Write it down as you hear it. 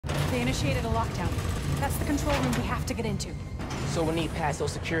They initiated a lockdown. That's the control room we have to get into. So we'll need past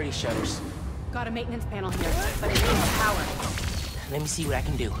those security shutters. Got a maintenance panel here, but it needs power. Let me see what I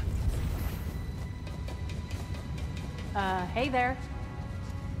can do. Hey there.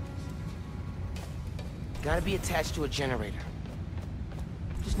 Gotta be attached to a generator.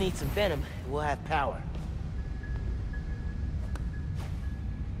 Just need some venom, and we'll have power.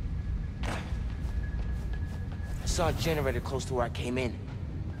 I saw a generator close to where I came in.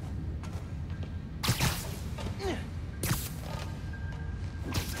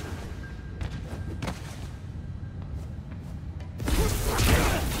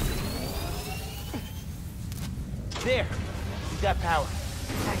 There! We got power.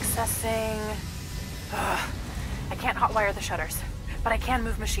 Accessing... I can't hotwire the shutters, but I can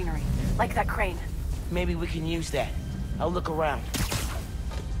move machinery, like that crane. Maybe we can use that. I'll look around.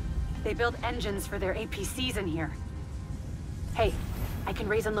 They build engines for their APCs in here. Hey, I can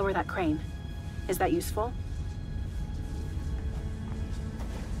raise and lower that crane. Is that useful?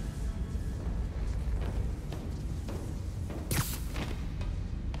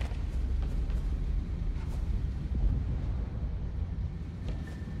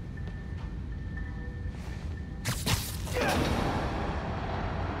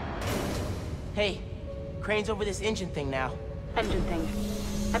 Hey, crane's over this engine thing now. Engine thing.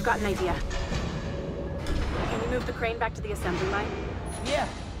 I've got an idea. Can you move the crane back to the assembly line? Yeah,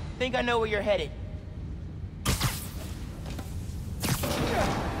 think I know where you're headed.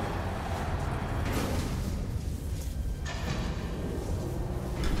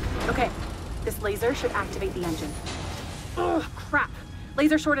 Okay, this laser should activate the engine. Oh, crap.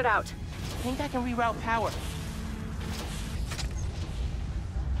 Laser shorted out. Think I can reroute power.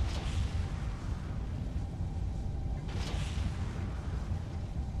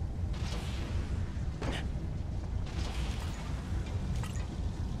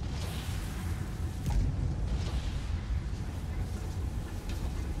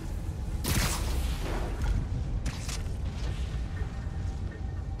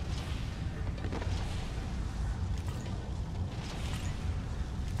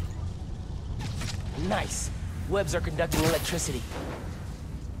 Nice. Webs are conducting electricity.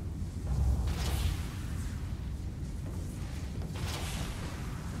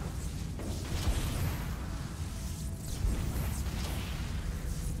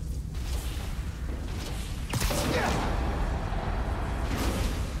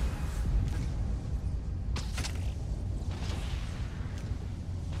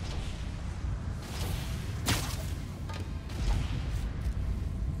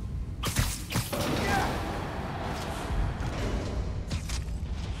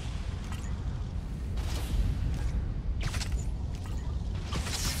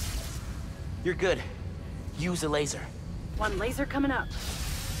 You're good. Use a laser. One laser coming up.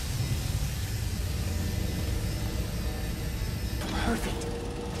 Perfect.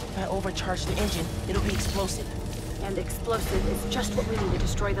 If I overcharge the engine, it'll be explosive. And explosive is just what we need to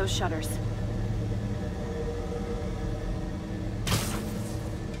destroy those shutters.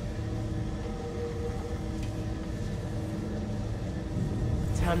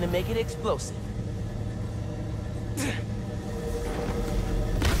 Time to make it explosive.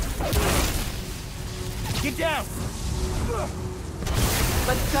 Get down!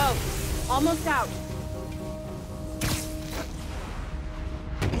 Let's go. Almost out.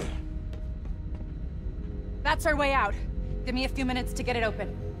 That's our way out. Give me a few minutes to get it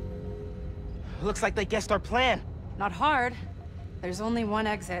open. Looks like they guessed our plan. Not hard. There's only one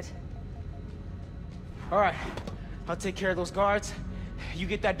exit. All right, I'll take care of those guards. You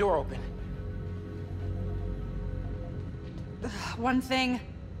get that door open. One thing.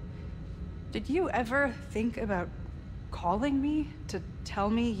 Did you ever think about calling me to tell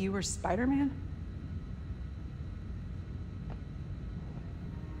me you were Spider-Man?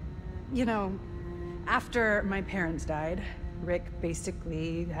 You know, after my parents died, Rick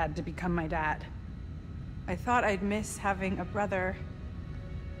basically had to become my dad. I thought I'd miss having a brother,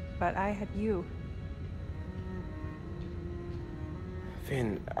 but I had you.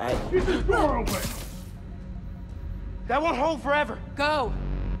 Finn, Get this door open! That won't hold forever! Go!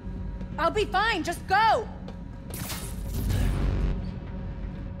 I'll be fine, just go!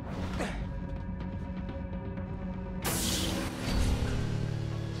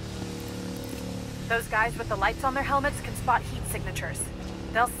 Those guys with the lights on their helmets can spot heat signatures.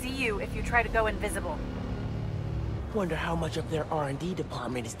 They'll see you if you try to go invisible. Wonder how much of their R&D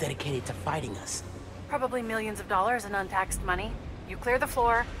department is dedicated to fighting us. Probably millions of dollars in untaxed money. You clear the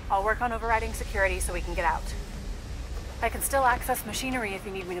floor, I'll work on overriding security so we can get out. I can still access machinery if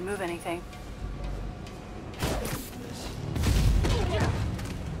you need me to move anything.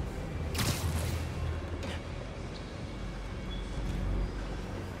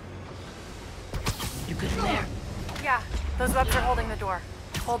 Those webs are holding the door.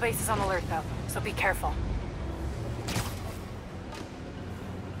 Whole base is on alert, though, so be careful.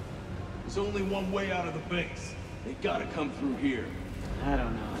 There's only one way out of the base. They gotta come through here. I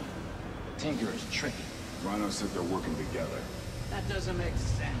don't know. Tinker is tricky. Rhino said they're working together. That doesn't make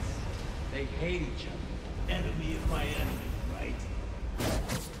sense. They hate each other. Enemy of my enemy, right?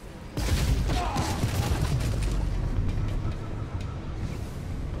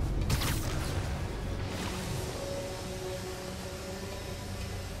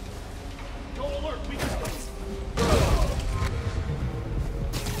 Go alert, we can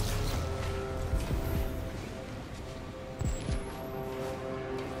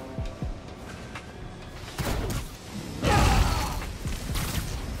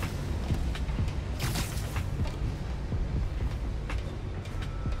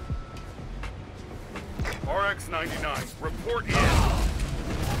RX-99, report in.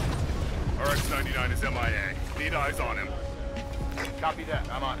 RX-99 is MIA. Need eyes on him. Copy that.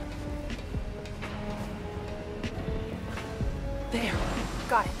 I'm on it. There.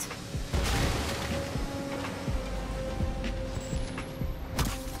 Got it.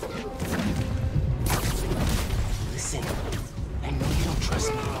 Listen, I know you don't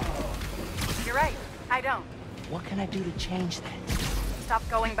trust me. You're right. I don't. What can I do to change that? Stop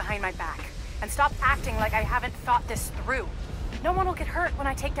going behind my back. And stop acting like I haven't thought this through. No one will get hurt when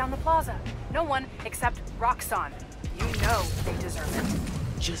I take down the plaza. No one except Roxxon. You know they deserve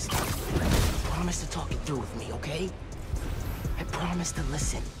it. Just promise to talk it through with me, okay? I promise to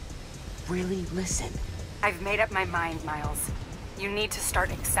listen. Really listen. I've made up my mind, Miles. You need to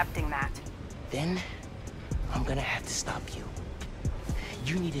start accepting that. Then, I'm gonna have to stop you.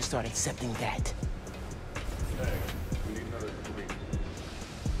 You need to start accepting that. Hey, we need another degree.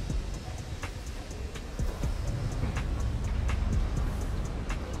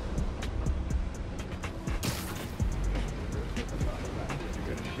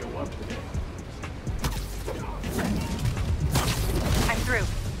 You're gonna show up today. I'm through.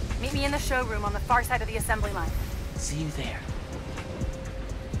 Meet me in the showroom on the far side of the assembly line. See you there.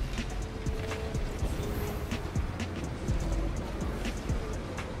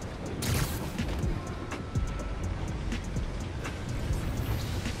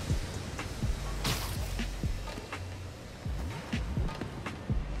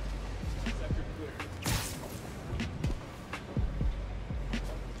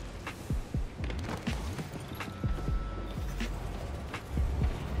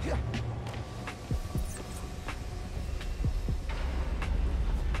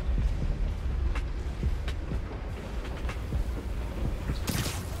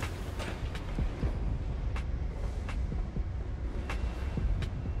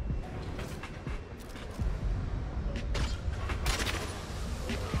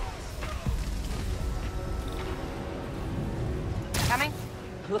 Coming?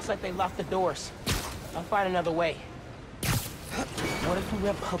 Looks like they locked the doors. I'll find another way. What if we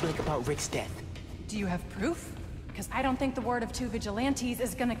went public about Rick's death? Do you have proof? Because I don't think the word of two vigilantes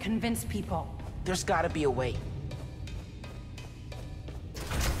is gonna convince people. There's gotta be a way.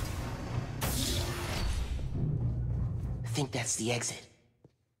 I think that's the exit.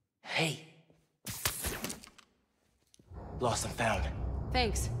 Hey. Lost and found.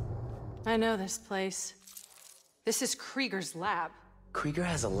 Thanks. I know this place. This is Krieger's lab. Krieger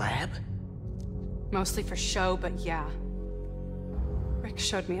has a lab? Mostly for show, but yeah. Rick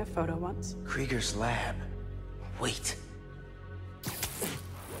showed me a photo once. Krieger's lab. Wait.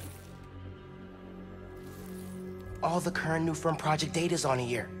 All the current new firm project data's on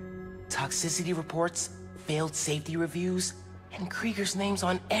here. Toxicity reports, failed safety reviews, and Krieger's name's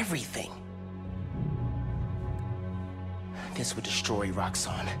on everything. This would destroy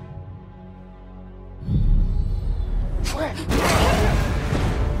Roxxon.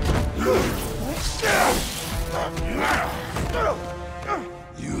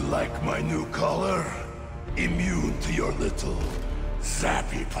 You like my new color? Immune to your little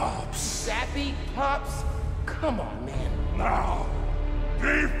zappy pops. Zappy Pops? Come on, man. Now,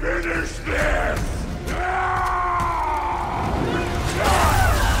 we finish this!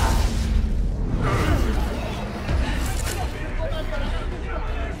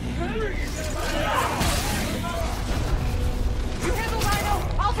 You handle Rhino,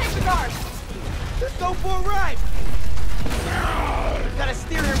 I'll take the guard. Let's go for a ride! Gotta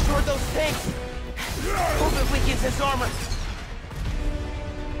steer him toward those tanks. Hope it weakens his armor.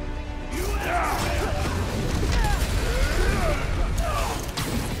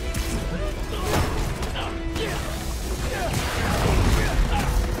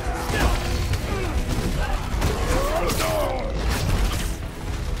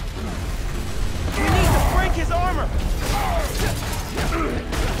 We need to break his armor!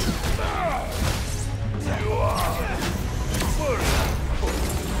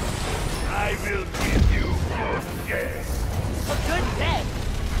 will give you good death. A good death?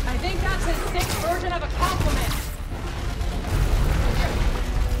 I think that's his sick version of a compliment.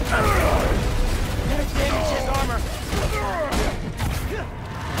 Better damage his armor.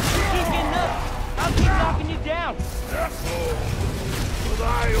 Keep getting up. I'll keep knocking you down. That's all. But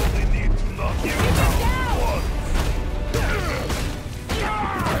I only need to knock you down once.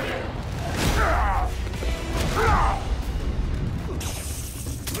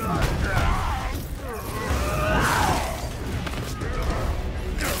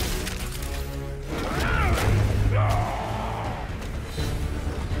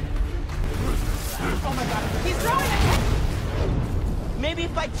 Oh my god, he's throwing it! Maybe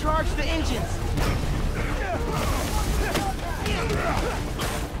if I charge the engines.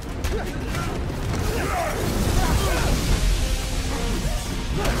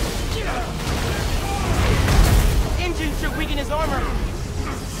 Engines should weaken his armor.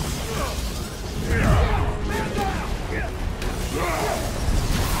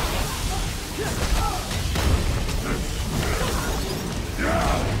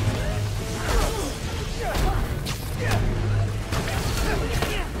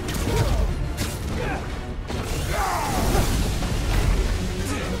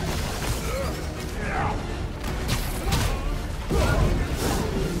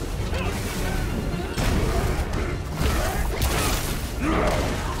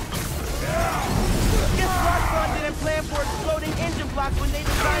 When they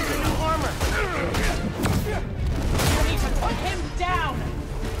designed the new armor. You need to put him down!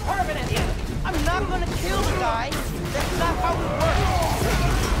 Permanently! I'm not gonna kill the guy. That's not how it works.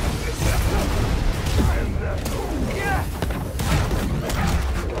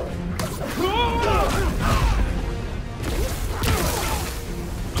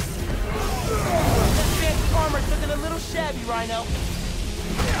 This fancy armor's looking a little shabby, Rhino.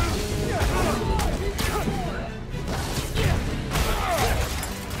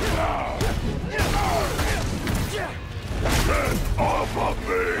 Get off of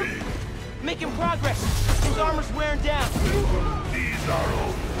me! Making progress. His armor's wearing down. These are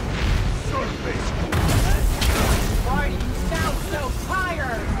all surface. Why do you sound so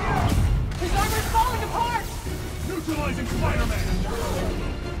tired? His armor's falling apart! Neutralizing Spider-Man!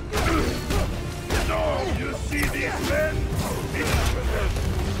 No, you see these men?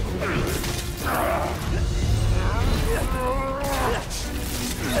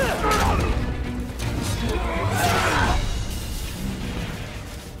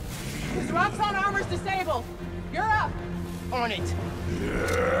 His Roxxon armor's disabled! You're up! On it.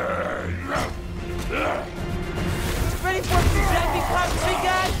 Ready for some zappy pops, big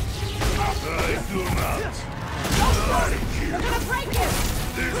guy? I do not. You're gonna break him!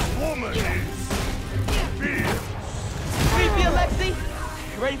 This woman is fierce. Creepy Alexei?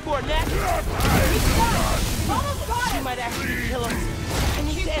 Ready for a nap? Almost got She him! might actually kill him. I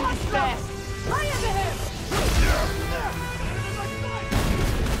need to end this fast. Hurry into him!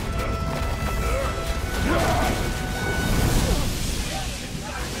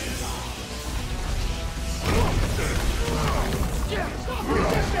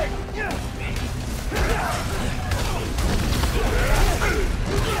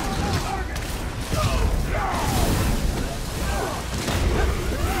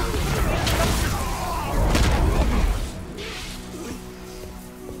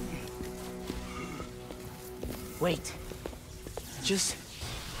 Wait. Just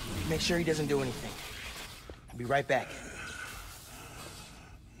make sure he doesn't do anything. I'll be right back.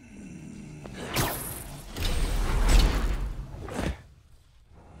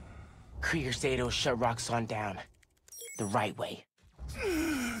 Krieger's data will shut Roxxon down. The right way.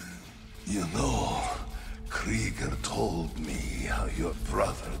 You know, Krieger told me how your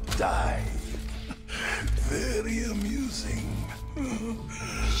brother died. Very amusing.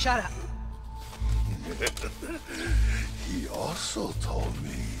 Shut up. He also told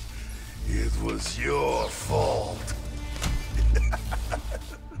me it was your fault.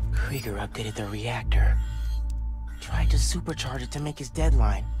 Krieger updated the reactor. Tried to supercharge it to make his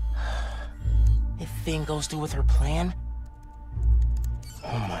deadline. If Finn goes through with her plan...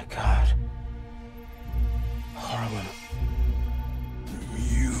 Oh my god. Harlem.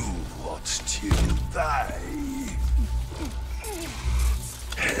 You watched him die.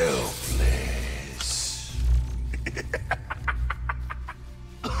 Helpless.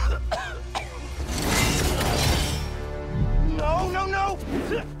 No, no, no!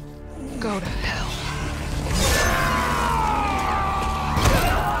 Go to hell.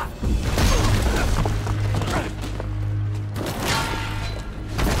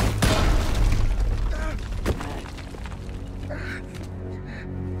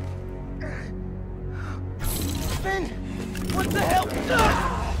 What the hell?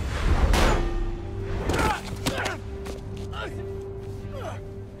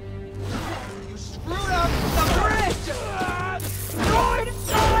 You screwed up the bridge! Destroyed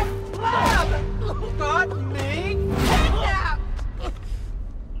my lab! Got me kidnapped!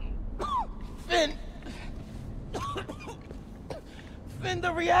 Finn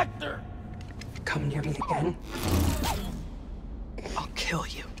the reactor! Come near me again, I'll kill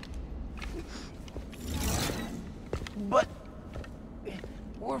you. But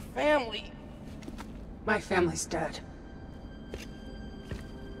we're family. My family's dead.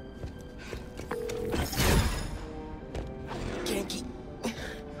 𝐑𝐄𝐃,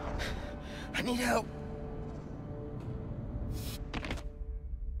 I need help.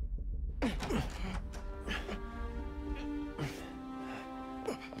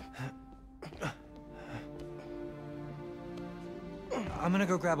 I'm gonna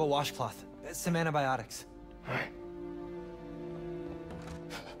go grab a washcloth, some antibiotics.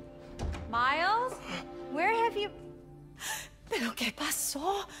 Miles? Where have you... ¿Pero qué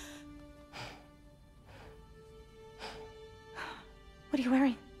pasó? What are you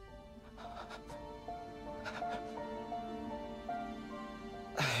wearing?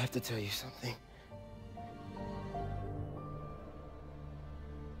 I have to tell you something.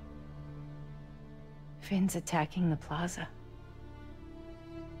 Finn's attacking the plaza.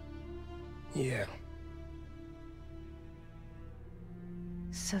 Yeah.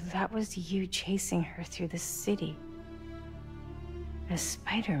 So that was you chasing her through the city as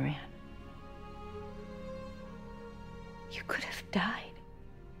Spider-Man. You could have died.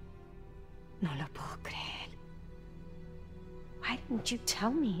 No lo puedo creer. Why didn't you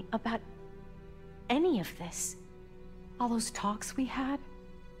tell me about any of this? All those talks we had?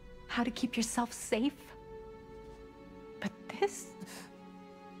 How to keep yourself safe? But this...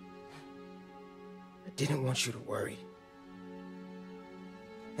 I didn't want you to worry.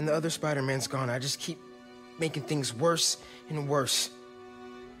 And the other Spider-Man's gone. I just keep making things worse and worse.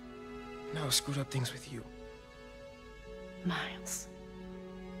 Now I screwed up things with you. Miles,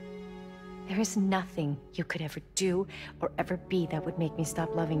 there is nothing you could ever do or ever be that would make me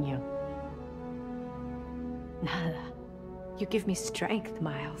stop loving you. Nada. You give me strength,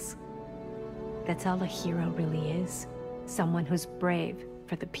 Miles. That's all a hero really is. Someone who's brave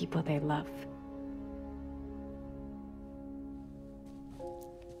for the people they love.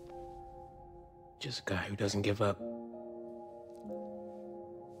 Just a guy who doesn't give up.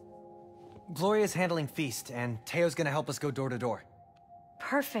 Gloria's handling Feast, and Teo's gonna help us go door to door.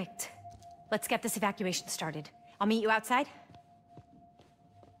 Perfect. Let's get this evacuation started. I'll meet you outside.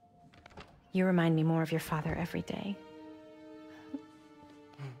 You remind me more of your father every day.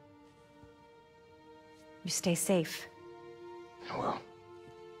 You stay safe. I will.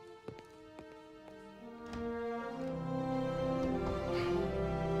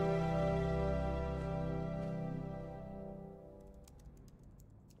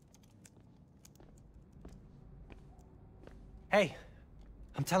 Hey,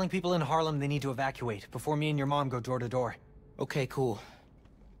 I'm telling people in Harlem they need to evacuate before me and your mom go door to door. Okay, cool.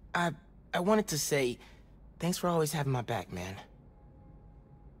 I wanted to say, thanks for always having my back, man.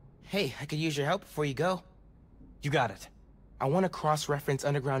 Hey, I could use your help before you go. You got it. I want to cross-reference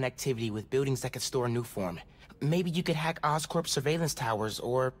underground activity with buildings that could store Nuform. Maybe you could hack Oscorp surveillance towers,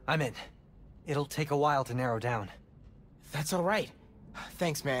 or... I'm in. It'll take a while to narrow down. That's all right.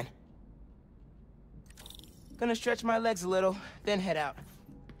 Thanks, man. Gonna stretch my legs a little, then head out.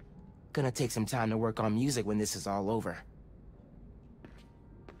 Gonna take some time to work on music when this is all over.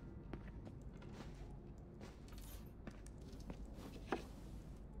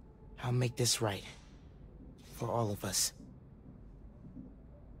 I'll make this right. For all of us.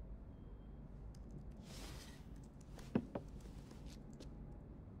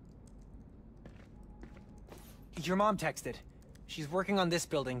 Your mom texted. She's working on this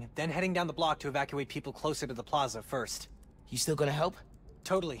building, then heading down the block to evacuate people closer to the plaza first. You still gonna help?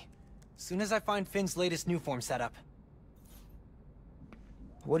 Totally. Soon as I find Finn's latest Nuform setup.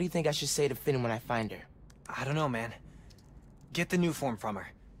 What do you think I should say to Finn when I find her? I don't know, man. Get the Nuform from her.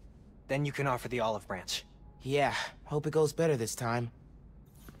 Then you can offer the olive branch. Yeah, hope it goes better this time.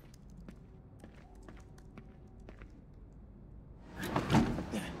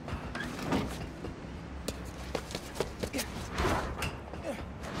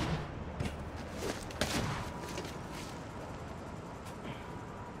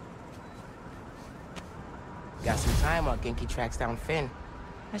 Got some time while 𝐑𝐄𝐃 tracks down Finn.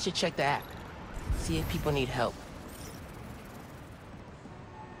 I should check the app. See if people need help.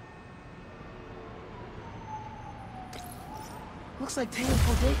 Looks like Teo's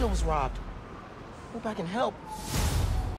bodega was robbed. Hope I can help.